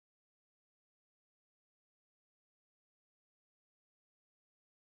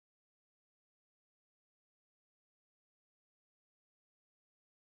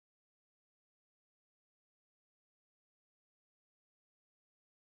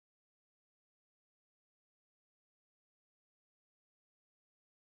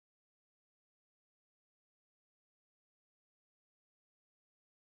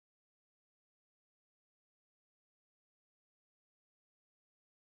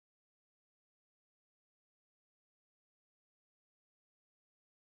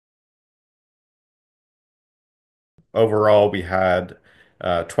overall, we had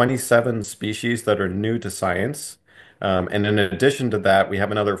 27 species that are new to science. And in addition to that, we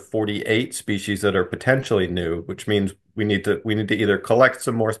have another 48 species that are potentially new, which means we need to either collect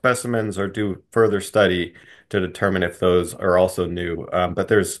some more specimens or do further study to determine if those are also new. But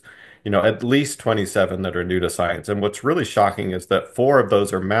there's, at least 27 that are new to science. And what's really shocking is that four of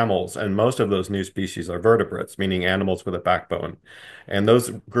those are mammals, and most of those new species are vertebrates, meaning animals with a backbone. And those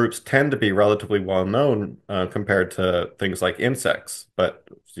groups tend to be relatively well known compared to things like insects. But,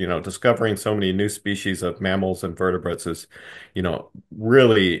 discovering so many new species of mammals and vertebrates is,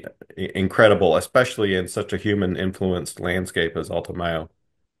 really incredible, especially in such a human-influenced landscape as Alta Maya.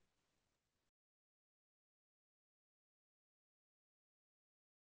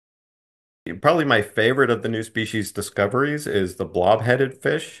 Probably my favorite of the new species discoveries is the blob-headed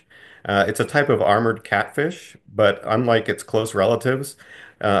fish. It's a type of armored catfish, but unlike its close relatives,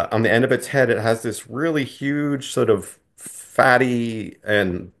 on the end of its head, it has this really huge, sort of fatty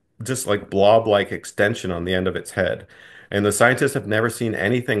and just like blob-like extension on the end of its head. And the scientists have never seen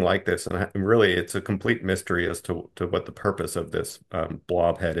anything like this, and really, it's a complete mystery as to what the purpose of this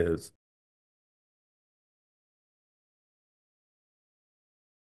blob head is.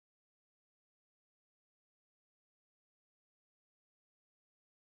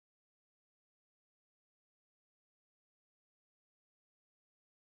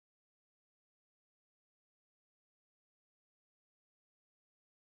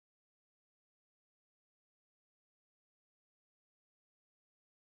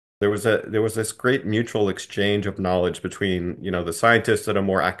 There was this great mutual exchange of knowledge between, the scientists that are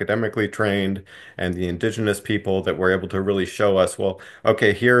more academically trained and the indigenous people that were able to really show us, well,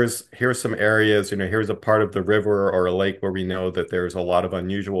 okay, here's some areas, here's a part of the river or a lake where we know that there's a lot of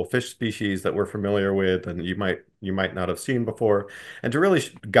unusual fish species that we're familiar with and you might not have seen before, and to really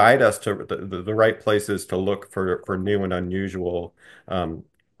guide us to the right places to look for new and unusual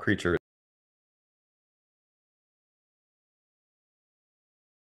creatures.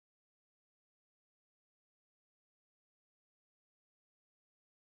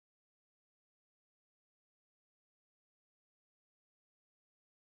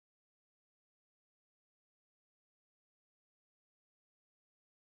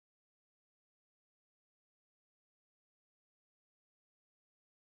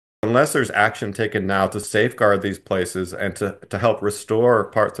 Unless there's action taken now to safeguard these places and to help restore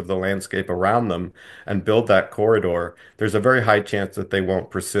parts of the landscape around them and build that corridor, there's a very high chance that they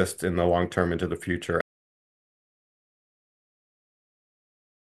won't persist in the long term into the future.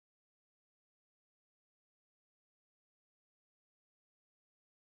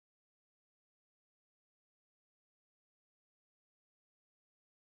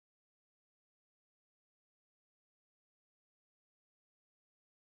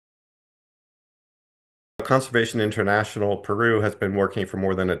 Conservation International Peru has been working for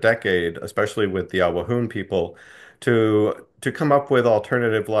more than a decade, especially with the Awahun people, to come up with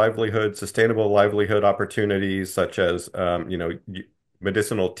alternative livelihood, sustainable livelihood opportunities such as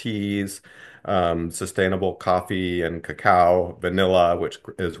medicinal teas, sustainable coffee and cacao, vanilla, which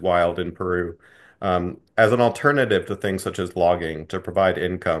is wild in Peru, as an alternative to things such as logging to provide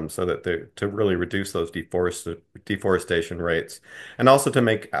income so that to really reduce those deforestation rates and also to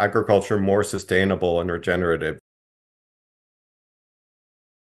make agriculture more sustainable and regenerative.